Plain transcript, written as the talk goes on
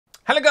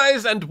Hello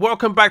guys and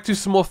welcome back to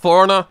some more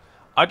For Honor.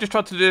 I just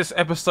tried to do this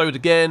episode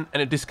again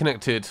and it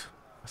disconnected.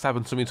 It's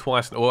happened to me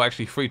twice, or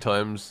actually 3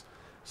 times.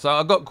 So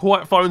I got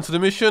quite far into the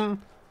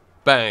mission.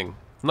 Bang.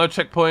 No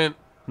checkpoint,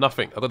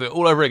 nothing. I've got to do it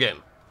all over again.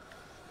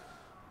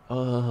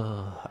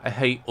 I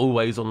hate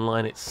always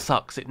online. It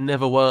sucks. It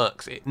never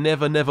works. It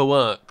never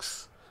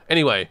works.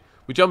 Anyway,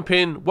 we jump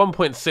in.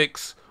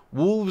 1.6.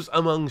 Wolves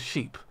among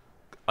sheep.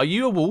 Are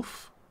you a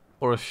wolf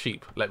or a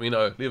sheep? Let me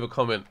know. Leave a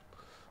comment.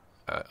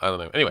 I don't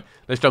know. Anyway,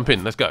 let's jump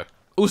in. Let's go.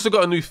 Also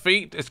got a new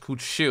feat. It's called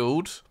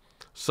Shield.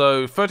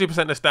 So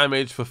 30% less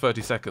damage for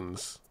 30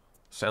 seconds.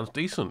 Sounds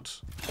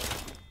decent.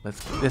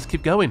 Let's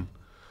keep going.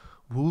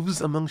 Wolves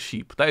among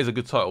sheep. That is a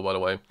good title, by the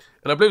way.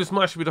 And I believe this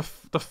might actually be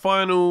the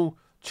final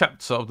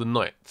chapter of the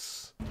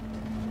Knights.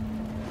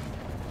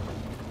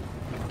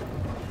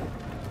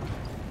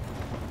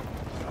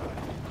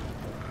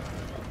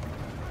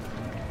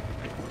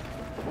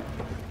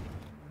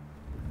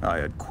 I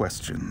had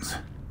questions.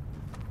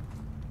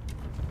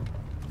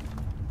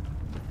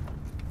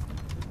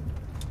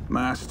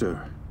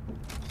 Master,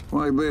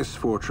 why this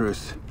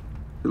fortress?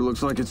 It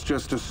looks like it's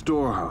just a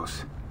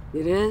storehouse.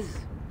 It is.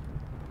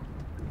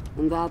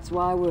 And that's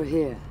why we're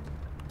here.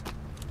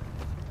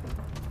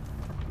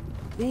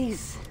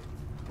 These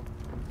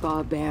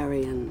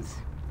barbarians.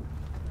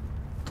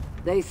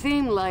 They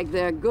seem like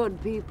they're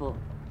good people.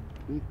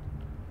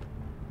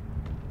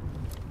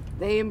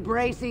 They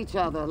embrace each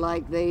other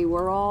like they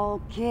were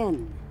all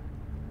kin.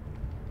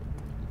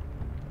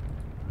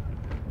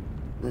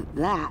 But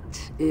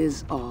that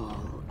is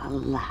all a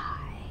lie.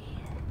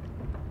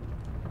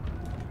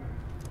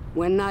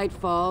 When night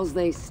falls,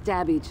 they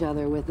stab each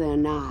other with their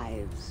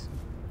knives.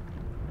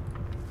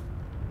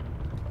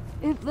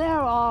 If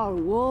there are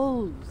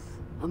wolves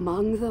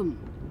among them,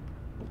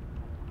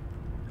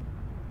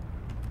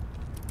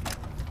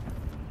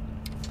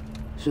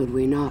 should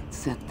we not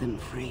set them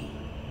free?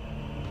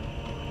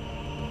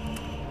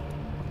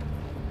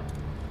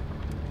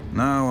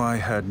 Now I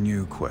had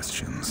new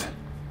questions.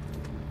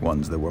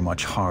 Ones that were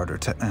much harder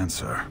to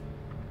answer.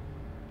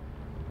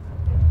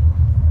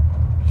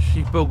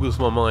 She boggles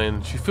my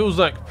mind. She feels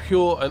like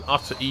pure and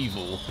utter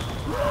evil.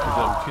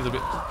 She's a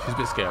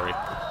bit scary.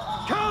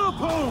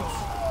 Catapults!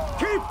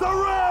 Keep the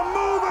ram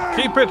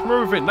moving! Keep it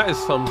moving. That is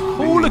some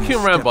cool looking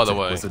ram, by the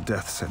way. Was a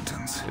death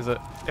sentence. It's an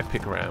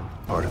epic ram.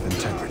 Part of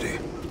integrity.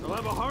 I'll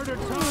have a harder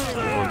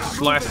time.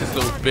 Slice this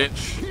little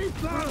bitch.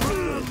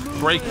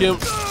 Break him.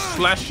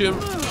 Slash him.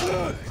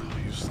 Oh,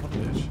 you son of a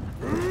bitch.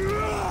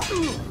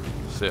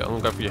 That's it. I'm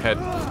gonna go for your head.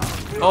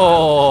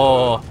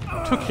 Oh,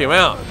 took him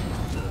out.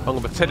 I'm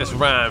gonna protect this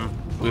ram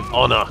with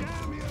honor.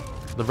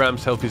 The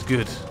ram's health is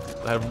good.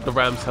 The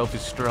ram's health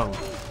is strong.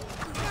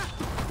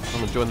 I'm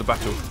gonna join the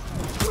battle.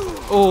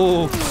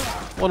 Oh,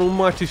 one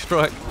almighty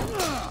strike.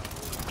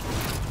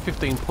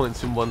 15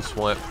 points in one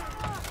swipe.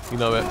 You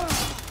know it.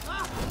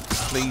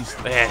 Please,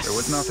 yes. There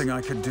was nothing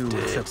I could do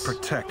except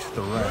protect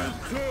the ram.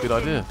 Good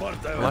idea. I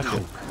like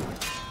it.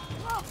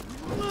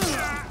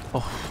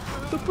 Oh,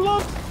 the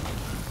blood.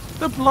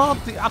 The blood.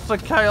 The utter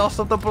chaos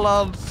of the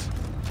blood.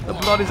 The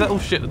blood is that. Oh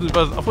shit. I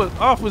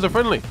thought it was a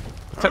friendly.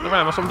 Protect the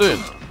ram. That's what I'm doing.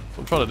 That's what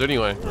I'm trying to do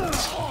anyway.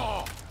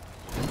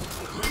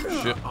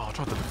 Shit. Oh, I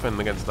tried to defend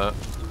against that.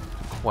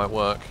 Didn't quite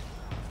work.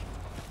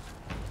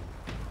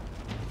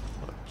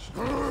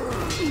 There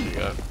you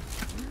go.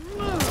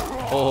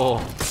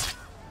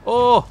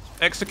 Oh,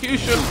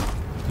 execution!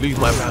 Leave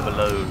my ram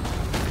alone.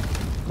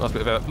 Nice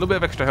bit of a little bit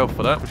of extra health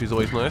for that, which is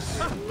always nice.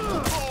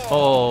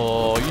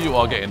 Oh, you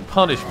are getting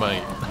punished,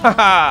 mate.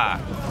 Haha!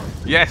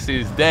 Yes,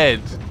 he's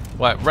dead.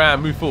 Right,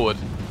 ram, move forward.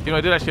 You know,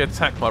 I did actually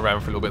attack my ram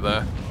for a little bit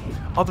there.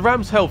 Oh, the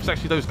ram's health is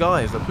actually those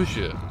guys that push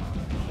it.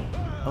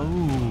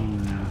 Oh,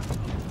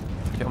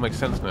 okay, that makes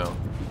sense now.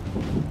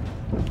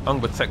 I'm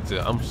gonna protect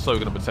it. I'm so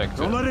gonna protect it.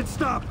 Don't let it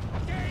stop.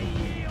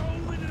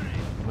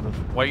 I'm gonna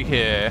wait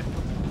here.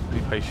 Be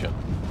patient.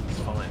 It's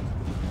fine.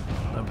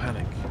 Don't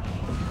panic.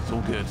 It's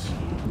all good.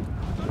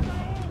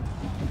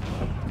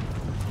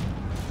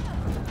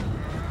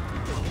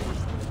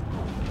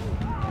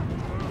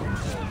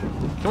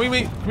 Can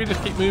we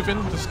just keep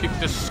moving?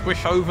 Just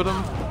squish over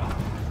them?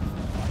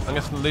 I'm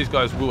guessing these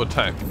guys will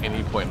attack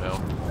any point now.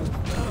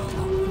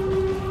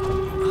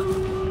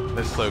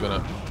 They're so gonna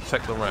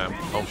protect the ram.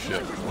 Oh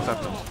shit! What's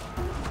happened?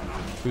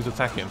 Who's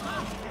attacking?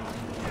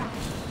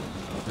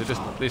 Is it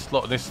just this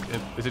lot?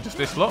 Is it just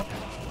this lot?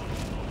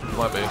 It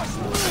might be.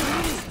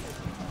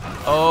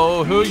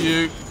 Oh, who are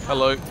you?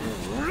 Hello.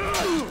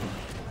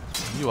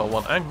 You are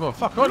one angry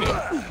motherfucker, aren't you?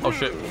 Oh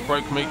shit!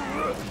 Broke me.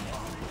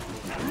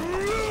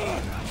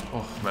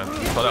 Oh man,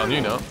 try that on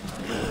you now.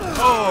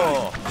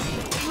 Oh!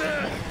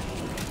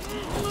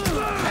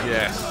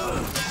 Yes.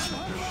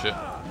 Shit.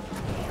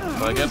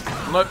 Try again.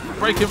 Nope,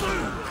 break him.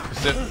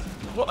 That's it.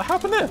 What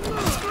happened there?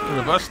 I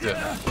reversed it.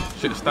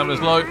 Shit,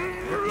 stamina's low.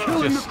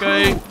 Just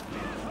escape.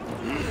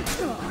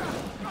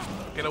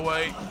 Get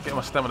away. Get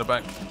my stamina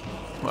back.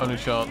 My only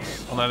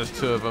chance. Oh no, there's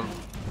 2 of them.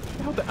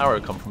 Where did the arrow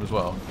come from as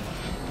well?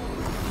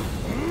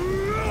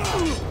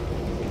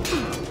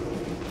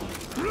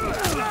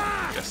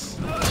 Yes.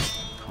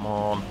 Come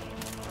on.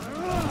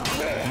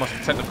 must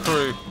protect the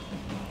crew.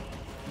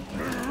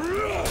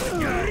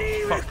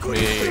 Fuck me.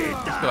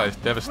 This guy is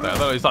devastating. I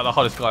know he's like the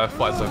hardest guy I've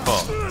fighted so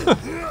far.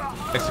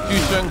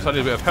 Execution, so I need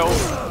a bit of help.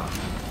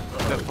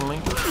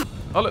 Definitely.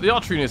 Oh look, the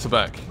archery units are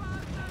back.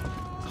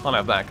 Can't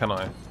have that, can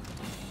I?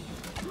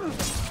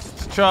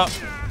 It's chop.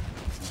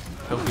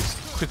 Health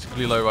is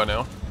critically low right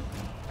now.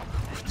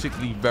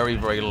 Particularly very,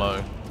 very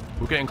low.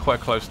 We're getting quite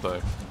close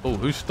though. Oh,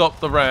 who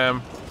stopped the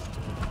ram?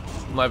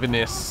 Not having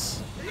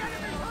this.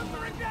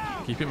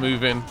 Keep it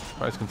moving.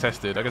 Oh, it's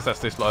contested. I guess that's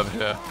this live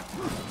here.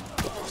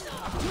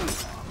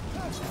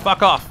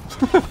 Fuck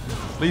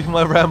off! Leave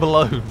my ram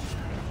alone.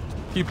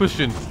 Keep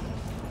pushing.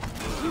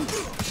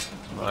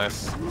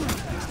 Nice.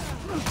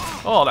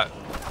 Oh, that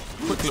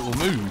quick little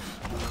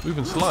move. Move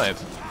and slide.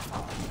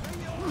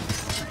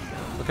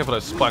 Look out for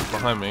those spikes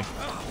behind me.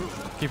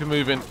 Keep it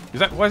moving. Is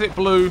that? Why is it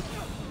blue?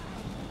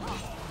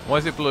 Why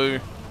is it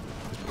blue?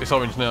 It's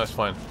orange now. It's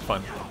fine. It's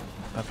fine.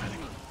 Don't panic.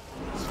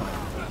 It's fine.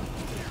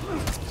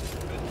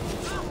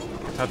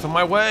 Get out of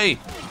my way.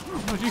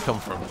 Where did you come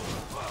from?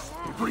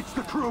 We've reached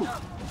the crew.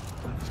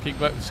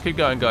 Just keep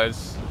going,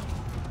 guys.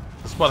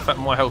 Despite the fact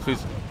that my health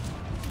is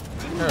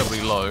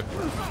terribly low.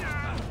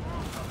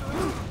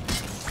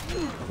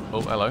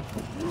 Oh, hello.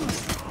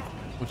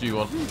 What do you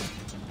want?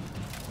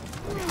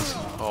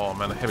 Oh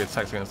man, the heavy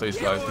attacks against these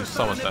guys do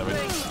so much damage.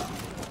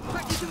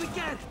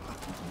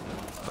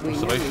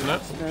 Observation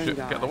it. Shit,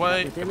 get the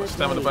way. Get my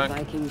stamina back.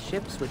 Viking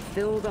ships would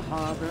fill the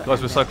harbor.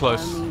 Guys, we're so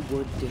close.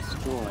 Would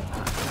destroy.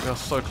 We are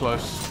so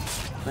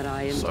close. But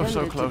I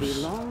intended to be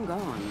long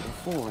gone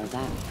before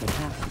that could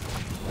happen.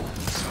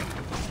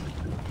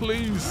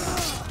 Please,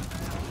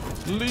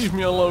 leave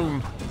me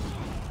alone.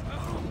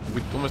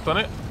 We almost done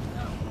it.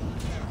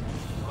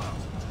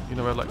 You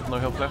know, I have like no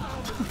health left.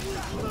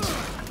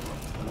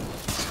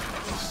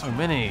 So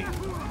many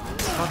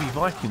bloody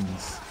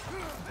Vikings.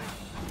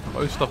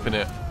 Both stopping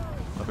it.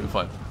 I think we're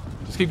fine.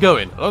 Just keep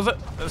going. As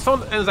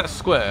someone ends that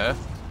square,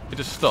 it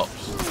just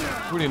stops.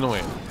 It's really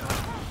annoying.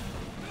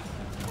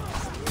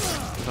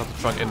 Just have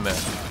to try and get in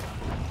there.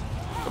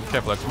 Gotta be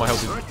careful, because my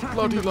health is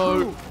bloody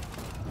low.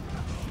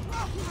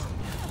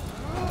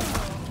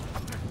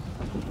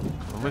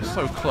 And we're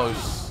so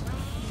close.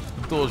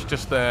 The door's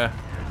just there.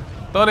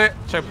 Done it.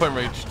 Checkpoint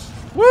reached.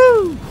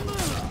 Woo!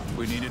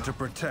 We needed to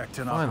protect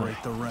and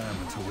operate the ram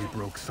until we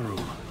broke through.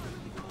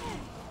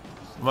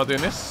 Am I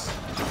doing this?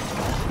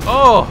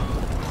 Oh!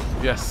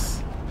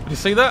 Yes. Did you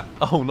see that?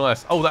 Oh,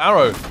 nice. Oh, the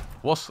arrow.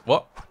 What?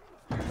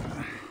 It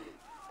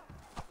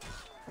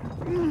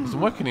doesn't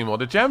work anymore.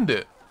 They jammed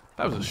it.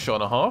 That was a shot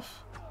and a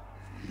half.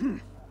 Who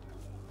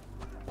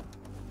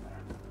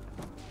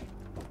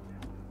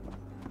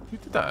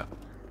did that?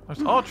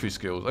 Those archery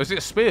skills. Oh, is it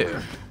a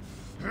spear?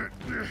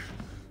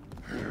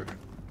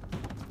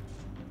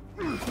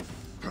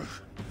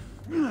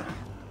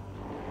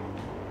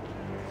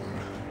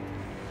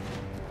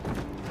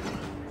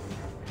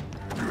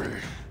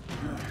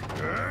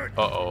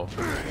 Uh-oh.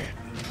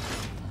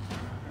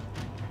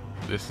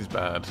 This is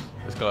bad.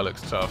 This guy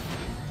looks tough.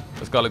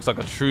 This guy looks like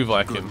a true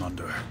Viking.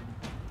 GUDMUNDR.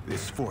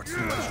 This fort's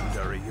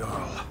legendary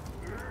Jarl.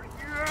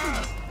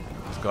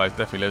 This guy's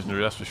definitely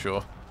legendary, that's for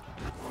sure.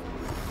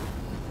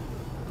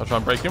 I'll try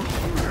and break him.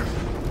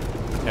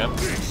 Can't.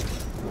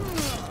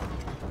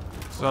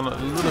 So a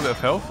little bit of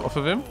health off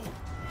of him.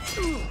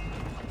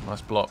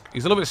 Nice block.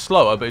 He's a little bit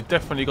slower, but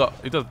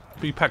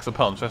he packs a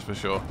punch, that's for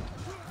sure.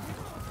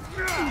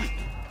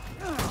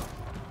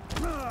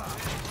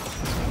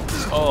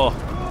 Oh.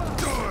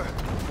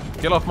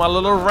 Get off my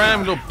little ram,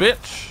 little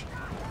bitch.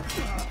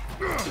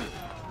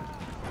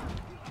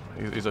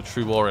 He's a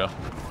true warrior.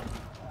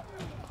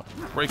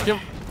 Break him.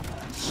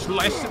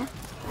 Slice him.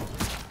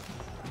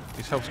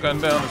 His health's going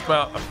down. It's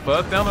about a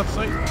third down, I'd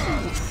say.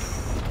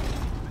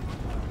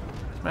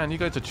 Man, you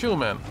go to chill,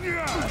 man.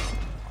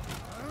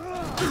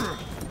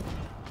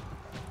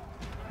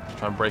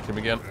 Try and break him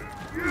again.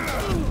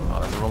 Oh,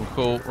 that's the wrong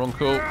call. Wrong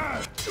call.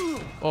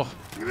 Oh.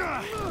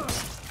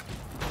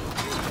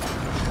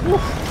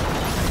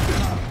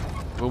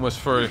 We're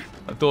almost through.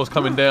 That door's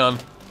coming down,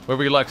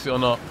 whether he likes it or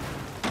not.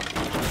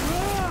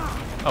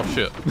 Oh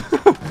shit.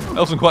 That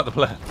wasn't quite the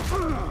plan.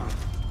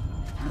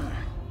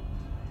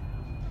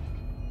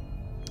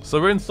 So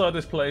we're inside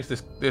this place,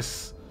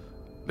 this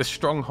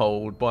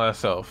stronghold by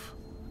ourselves.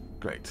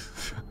 Great.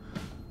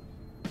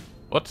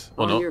 What?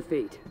 Or not? On your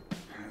feet.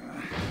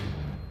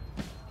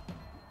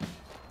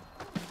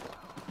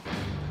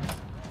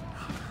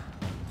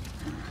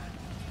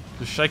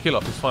 Just shake it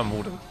off, it's fine,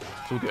 Warden.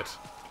 It's all good.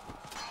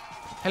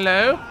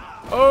 Hello?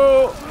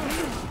 Oh!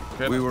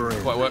 Okay, We were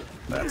quite work.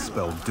 That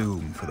spelled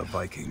doom for the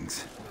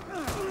Vikings.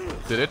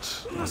 Did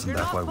it? Wasn't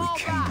that why we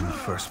came in the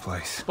first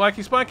place?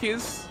 Spiky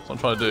spikies! That's what I'm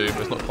trying to do,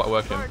 but it's not quite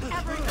working.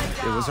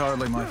 It was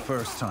hardly my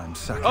first time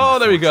sacking Oh,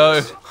 there we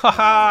go! fortress.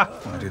 Haha!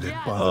 Why did it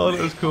Oh, bother that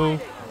me? was cool.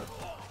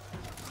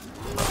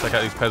 Let's take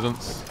out these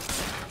peasants.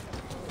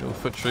 Little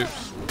foot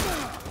troops.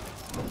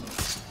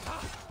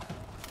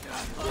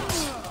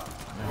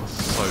 Man,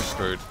 so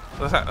screwed.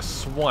 Let's have a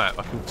swipe,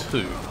 I can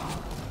two.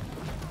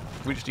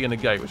 Reach the inner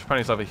gate, which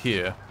apparently is over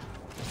here.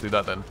 Let's do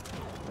that then.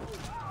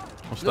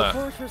 What's The that?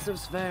 fortress of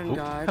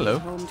Sverngard hello. is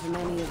home to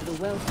many of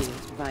the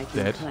wealthiest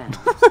Viking Dead. clans.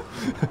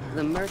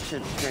 The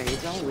merchant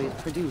trades always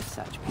produce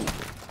such people.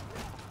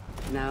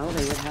 Now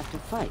they would have to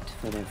fight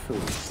for their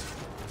food.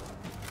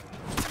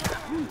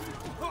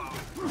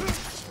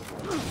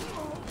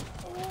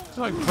 It's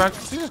like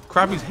just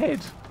grab his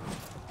head.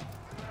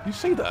 You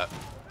see that?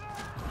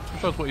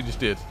 Shows what he just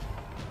did.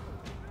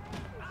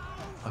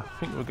 I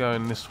think we're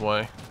going this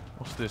way.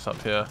 What's this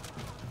up here?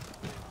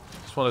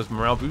 It's one of those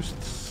morale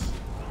boosts.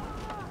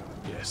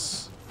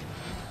 Yes.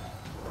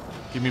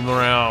 Give me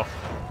morale.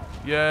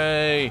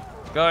 Yay!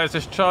 Guys,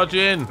 let's charge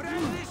in!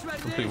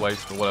 Complete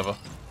waste or whatever.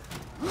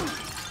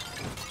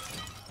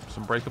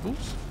 Some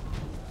breakables.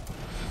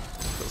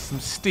 Got some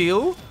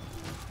steel.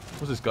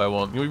 What's this guy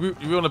want? You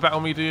want to battle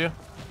me, do you?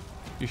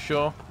 You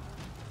sure?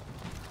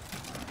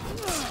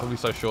 I'd be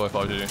so sure if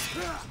I do.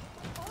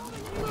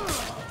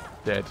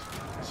 Dead.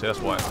 See, that's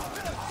why.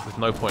 There's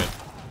no point.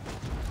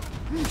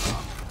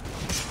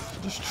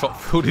 Just chop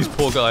through these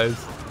poor guys.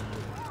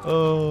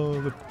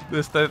 Oh,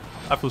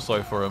 I feel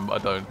sorry for him,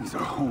 but I don't. These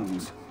are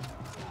homes.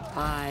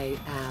 I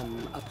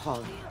am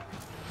Apollyon.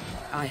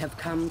 I have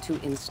come to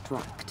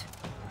instruct.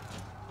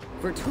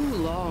 For too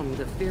long,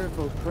 the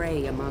fearful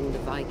prey among the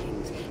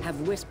Vikings have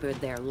whispered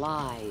their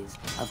lies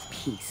of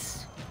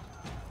peace.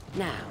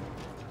 Now,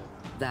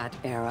 that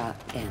era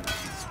ends.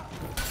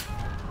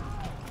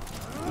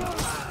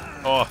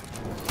 Oh,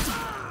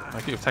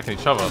 I keep attacking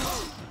each other.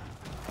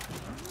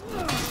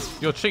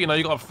 You're cheating now,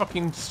 you got a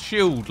fucking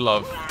shield,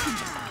 love.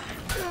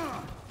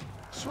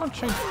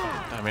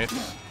 Damn it.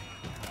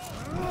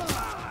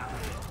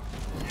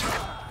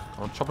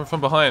 Come on, chop him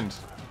from behind.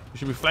 We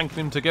should be flanking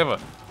him together.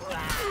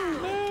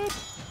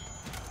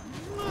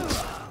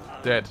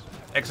 Dead.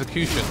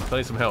 Execution. I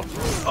need some help.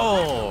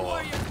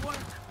 Oh!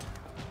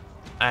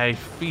 A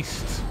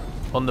feast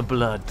on the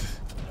blood.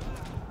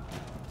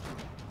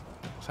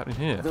 What's happening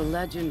here? The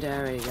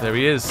legendary... There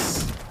he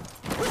is.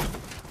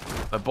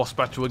 A boss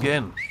battle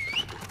again.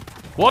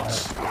 What?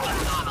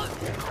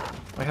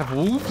 I have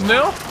wolves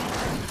now?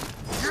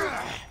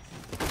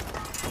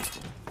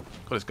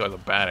 God, this guy's a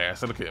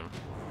badass. Look at him.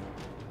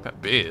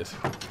 That beard.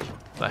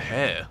 That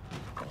hair.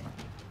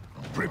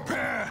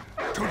 Prepare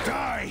to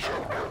die.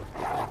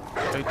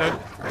 They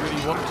don't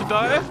really want to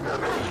die?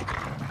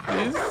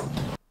 Please?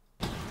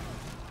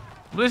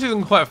 Well, this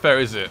isn't quite fair,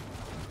 is it?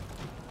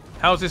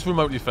 How is this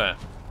remotely fair?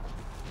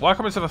 Why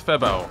can't we just have a fair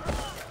battle?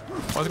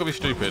 Why has it got to be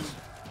stupid?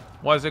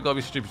 Why has it got to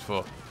be stupid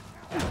for?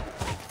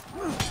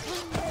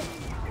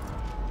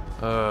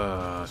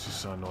 It's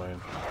just so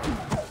annoying.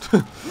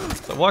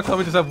 So why can't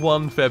we just have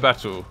one fair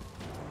battle?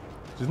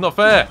 This is not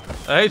fair.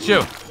 I hate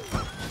you.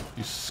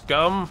 You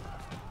scum.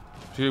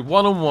 So you're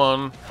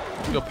one-on-one.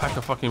 You're a pack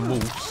of fucking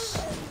wolves.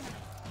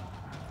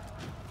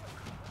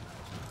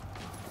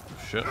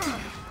 Shit.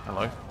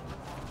 Hello.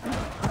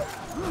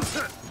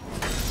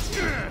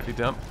 Get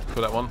down.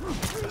 Kill that one.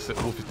 That's it.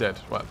 The wolf is dead.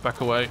 Right,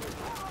 back away.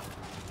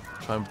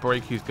 Try and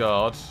break his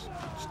guard.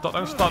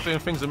 Don't start doing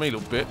things to me,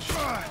 little bitch.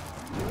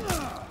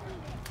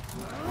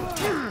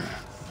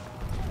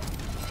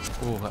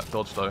 Oh, that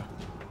dodge though.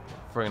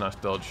 Very nice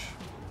dodge.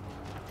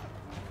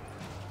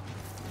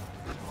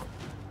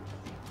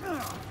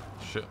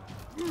 Shit.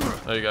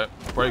 There you go.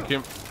 Break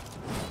him.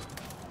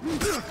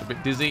 It's a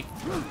bit dizzy.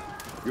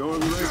 Your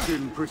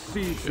legend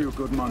precedes you,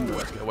 GUDMUNDR.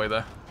 Let's get away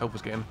there. Help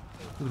us get in.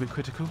 A little bit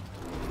critical.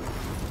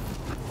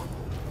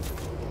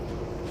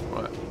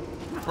 Right.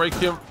 Break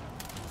him.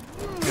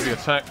 Give the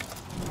attack.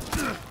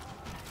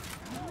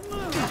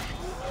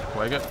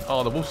 Where you go?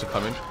 Oh, the wolves are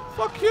coming.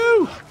 Fuck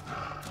you!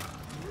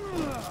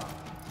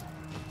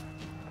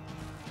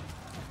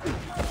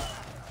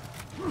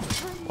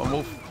 One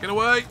wolf. Get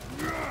away!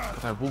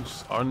 God,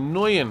 wolves are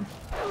annoying.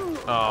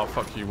 Oh,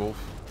 fuck you, wolf.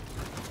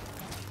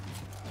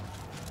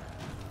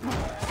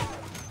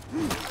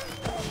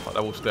 Oh,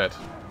 that wolf's dead.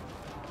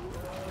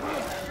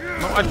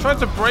 No, I tried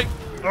to break...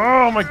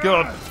 Oh, my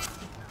God.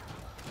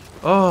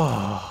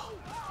 Oh.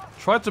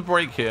 Tried to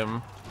break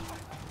him.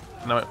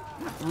 No,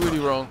 really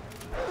wrong.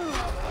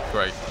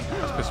 Great.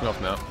 That's pissing me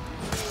off now.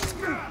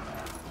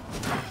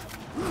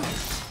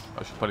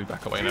 I should probably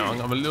back away now.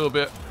 I'm a little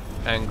bit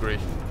angry.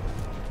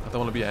 I don't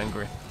want to be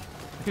angry.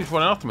 He keeps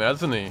running after me,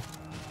 hasn't he?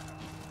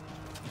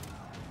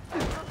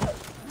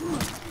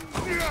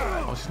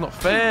 Oh, this is not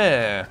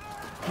fair.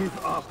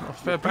 Give up. Not a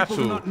fair People battle.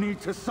 do not need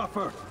to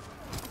suffer.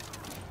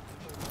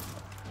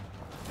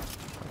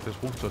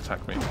 There's wolf to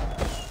attack me.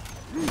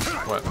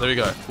 Right, there we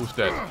go. Wolf's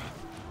dead.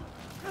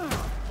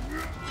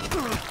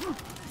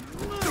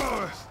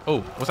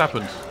 Oh, what's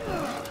happened?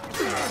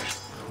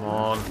 Come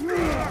on.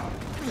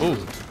 Oh,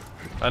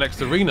 our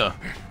next arena.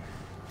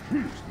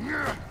 You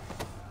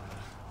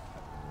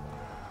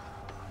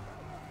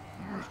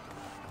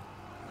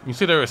can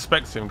see they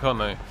respect him, can't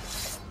they?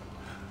 So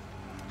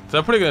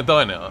they're probably going to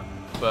die now,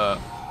 but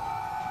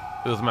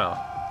it doesn't matter.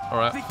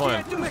 Alright,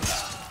 fine.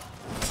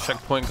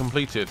 Checkpoint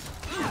completed.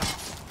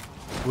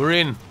 We're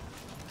in.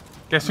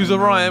 Guess who's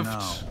arrived?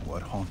 Now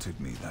what haunted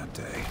me that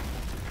day.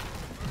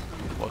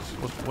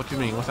 What do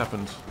you mean? What's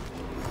happened?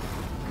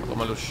 Got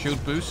my little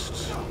shield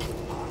boost.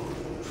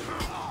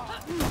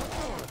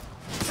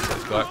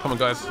 This guy. Come on,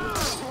 guys.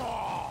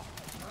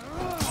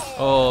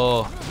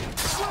 Oh.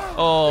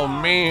 Oh,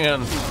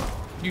 man.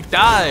 You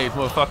died,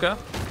 motherfucker.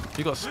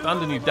 You got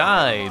stunned and you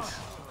died.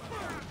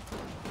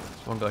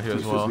 There's one guy here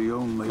as well. This is the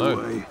only No.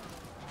 way.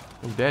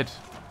 I'm dead.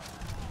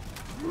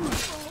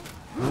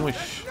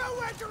 Whoosh.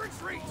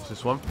 What's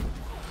this one?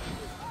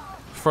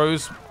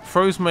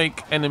 Throws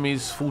make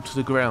enemies fall to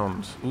the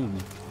ground. Ooh.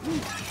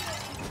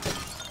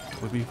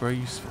 Would be very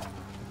useful.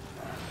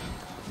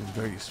 Would be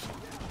very useful.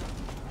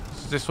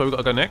 So this way we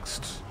gotta go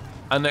next.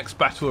 Our next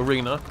battle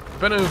arena.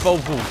 Better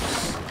involve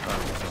wolves.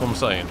 That's what I'm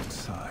saying.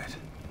 Side.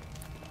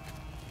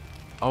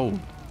 Oh.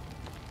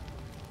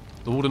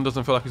 The warden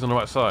doesn't feel like he's on the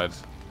right side.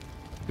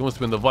 He wants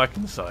to be on the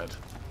Viking side.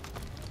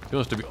 He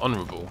wants to be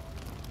honourable.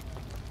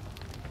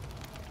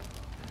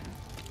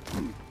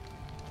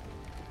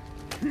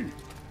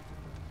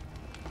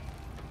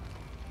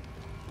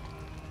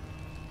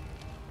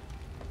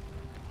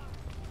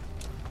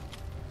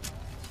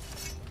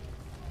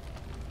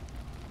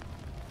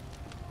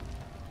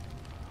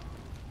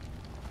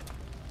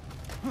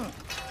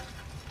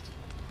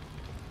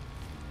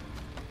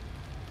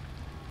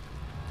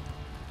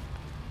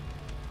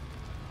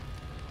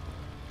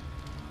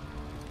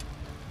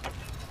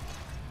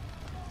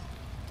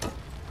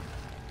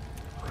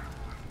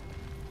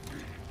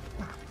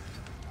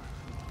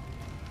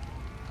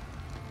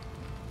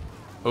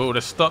 Oh,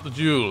 let's start the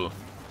duel.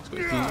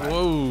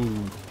 Whoa.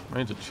 I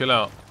need to chill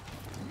out.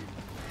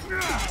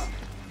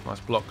 Nice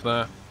block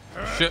there.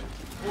 Shit.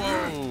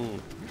 Whoa.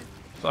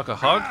 It's like a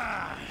hug.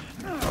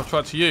 I'll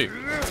try to you.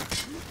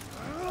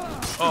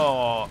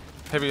 Oh,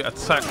 heavy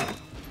attack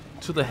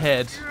to the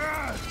head.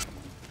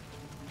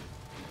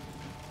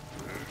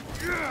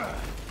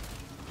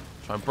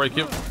 Try and break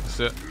him. That's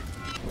it.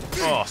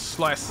 Oh,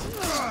 slice.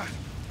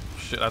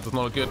 Shit, that does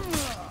not look good.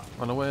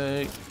 Run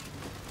away.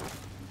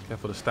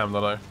 Careful the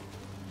stamina though.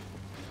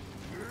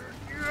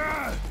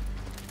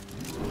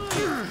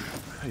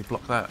 How do you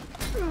block that?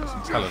 That's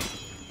some talent.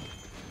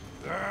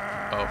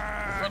 Oh.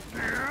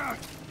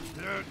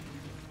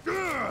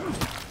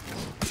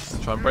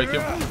 Try and break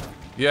him.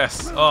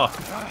 Yes. Oh.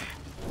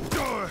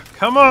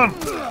 Come on.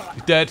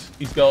 He's dead.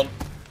 He's gone.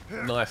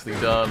 Nicely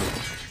done.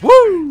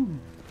 Woo!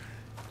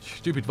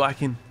 Stupid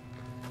Viking.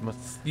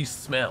 You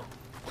smell.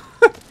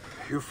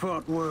 You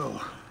fought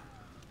well.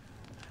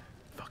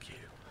 Fuck you.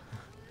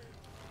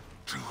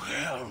 To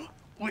hell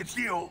with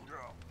you.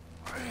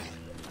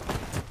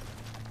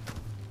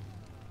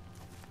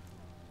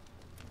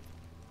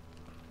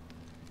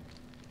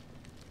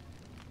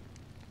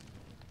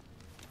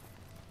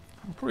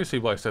 I'll probably see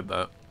why I said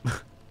that.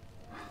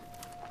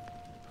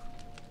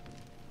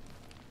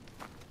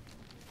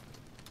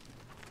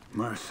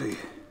 Mercy.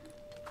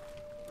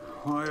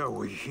 Why are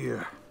we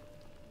here?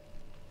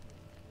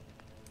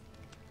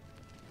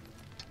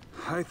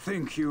 I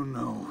think you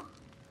know.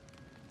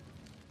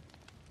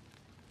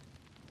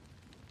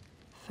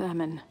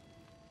 Famine.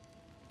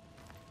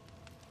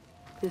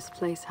 This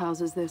place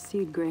houses their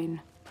seed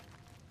grain.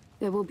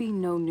 There will be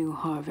no new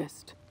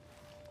harvest.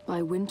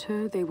 By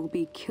winter, they will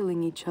be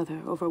killing each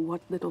other over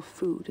what little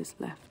food is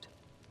left.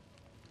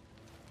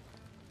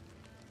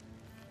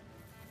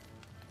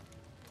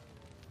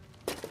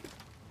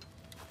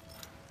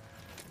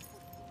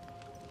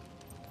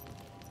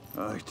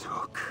 I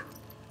took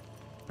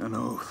an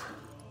oath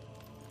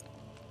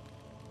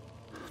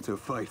to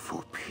fight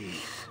for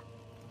peace.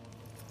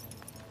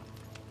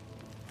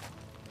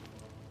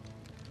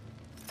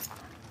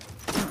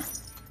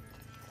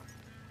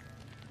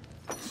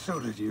 So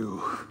did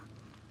you.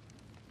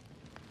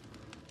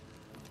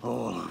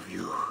 All of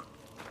you.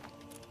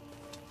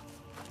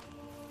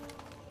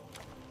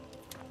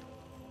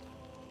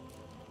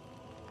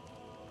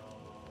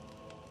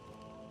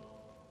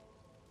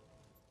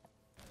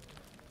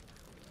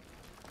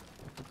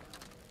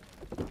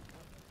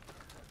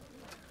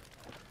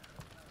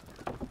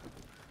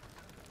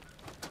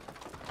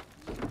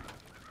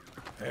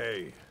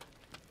 Hey.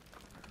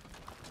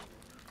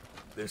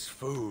 This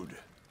food.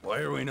 Why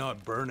are we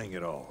not burning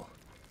it all?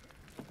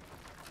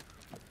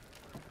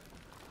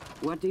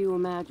 What do you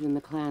imagine the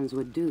clans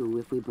would do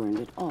if we burned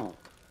it all?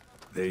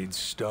 They'd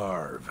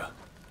starve.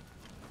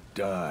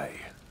 Die.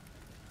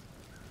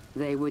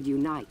 They would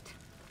unite.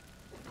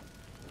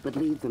 But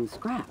leave them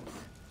scraps.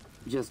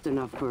 Just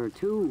enough for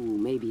 2,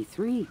 maybe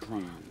 3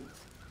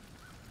 clans.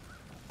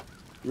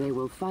 They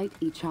will fight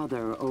each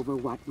other over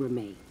what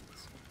remains.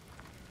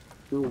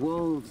 The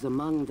wolves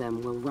among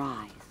them will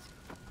rise.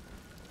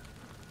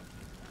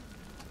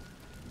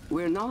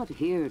 We're not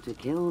here to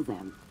kill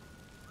them.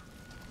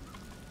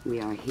 We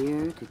are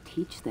here to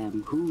teach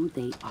them who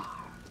they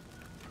are.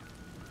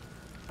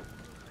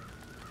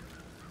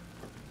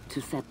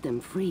 To set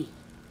them free.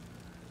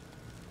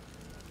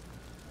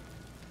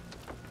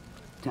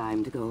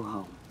 Time to go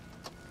home.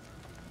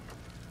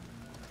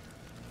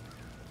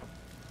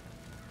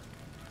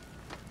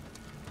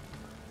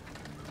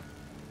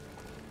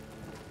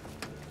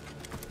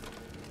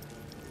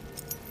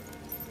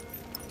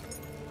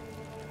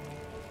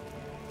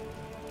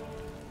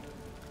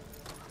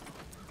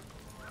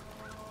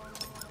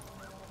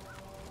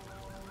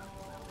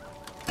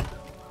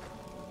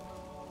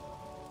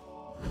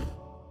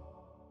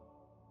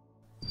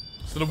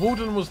 So the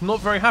Warden was not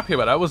very happy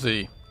about that, was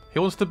he? He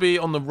wants to be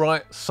on the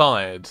right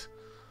side.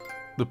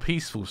 The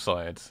peaceful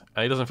side.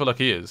 And he doesn't feel like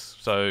he is.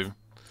 So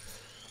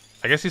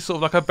I guess he's sort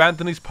of like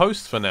abandoned his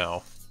post for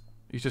now.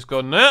 He's just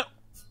gone, nah,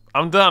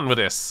 I'm done with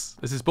this.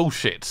 This is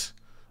bullshit.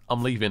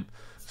 I'm leaving.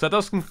 So that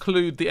does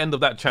conclude the end of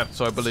that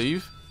chapter, I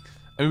believe.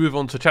 And we move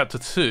on to chapter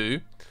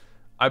 2.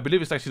 I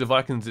believe it's actually the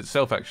Vikings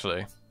itself,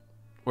 actually.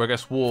 Where I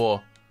guess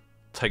war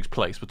takes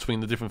place between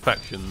the different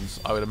factions,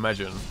 I would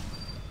imagine.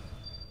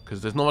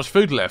 Because there's not much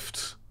food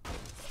left.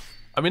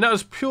 I mean, that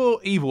was pure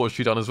evil what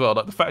she done as well.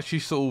 Like, the fact she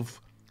sort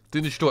of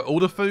didn't destroy all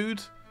the food,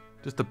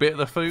 just a bit of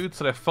the food,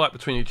 so they fight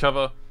between each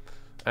other.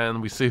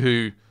 And we see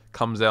who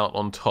comes out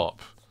on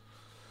top.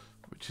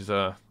 Which is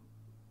a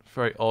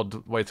very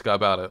odd way to go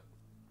about it.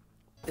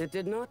 It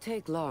did not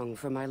take long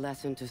for my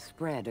lesson to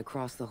spread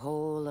across the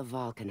whole of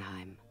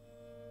Valkenheim.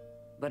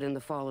 But in the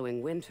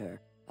following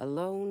winter, a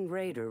lone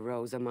raider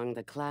rose among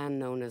the clan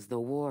known as the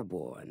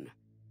Warborn.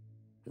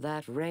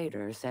 That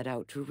raider set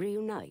out to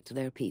reunite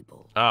their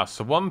people. Ah,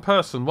 so one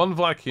person, one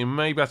Viking,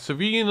 may be able to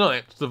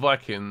reunite the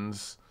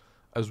Vikings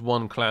as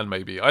one clan,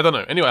 maybe. I don't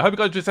know. Anyway, I hope you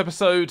guys enjoyed this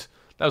episode.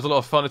 That was a lot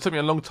of fun. It took me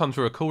a long time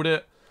to record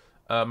it.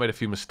 Made a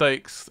few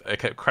mistakes. It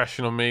kept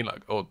crashing on me,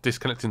 or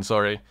disconnecting,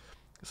 sorry.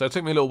 So it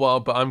took me a little while,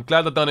 but I'm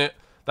glad I've done it.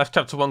 That's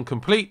chapter 1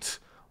 complete.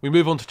 We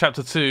move on to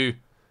chapter 2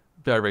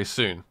 very, very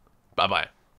soon. Bye-bye.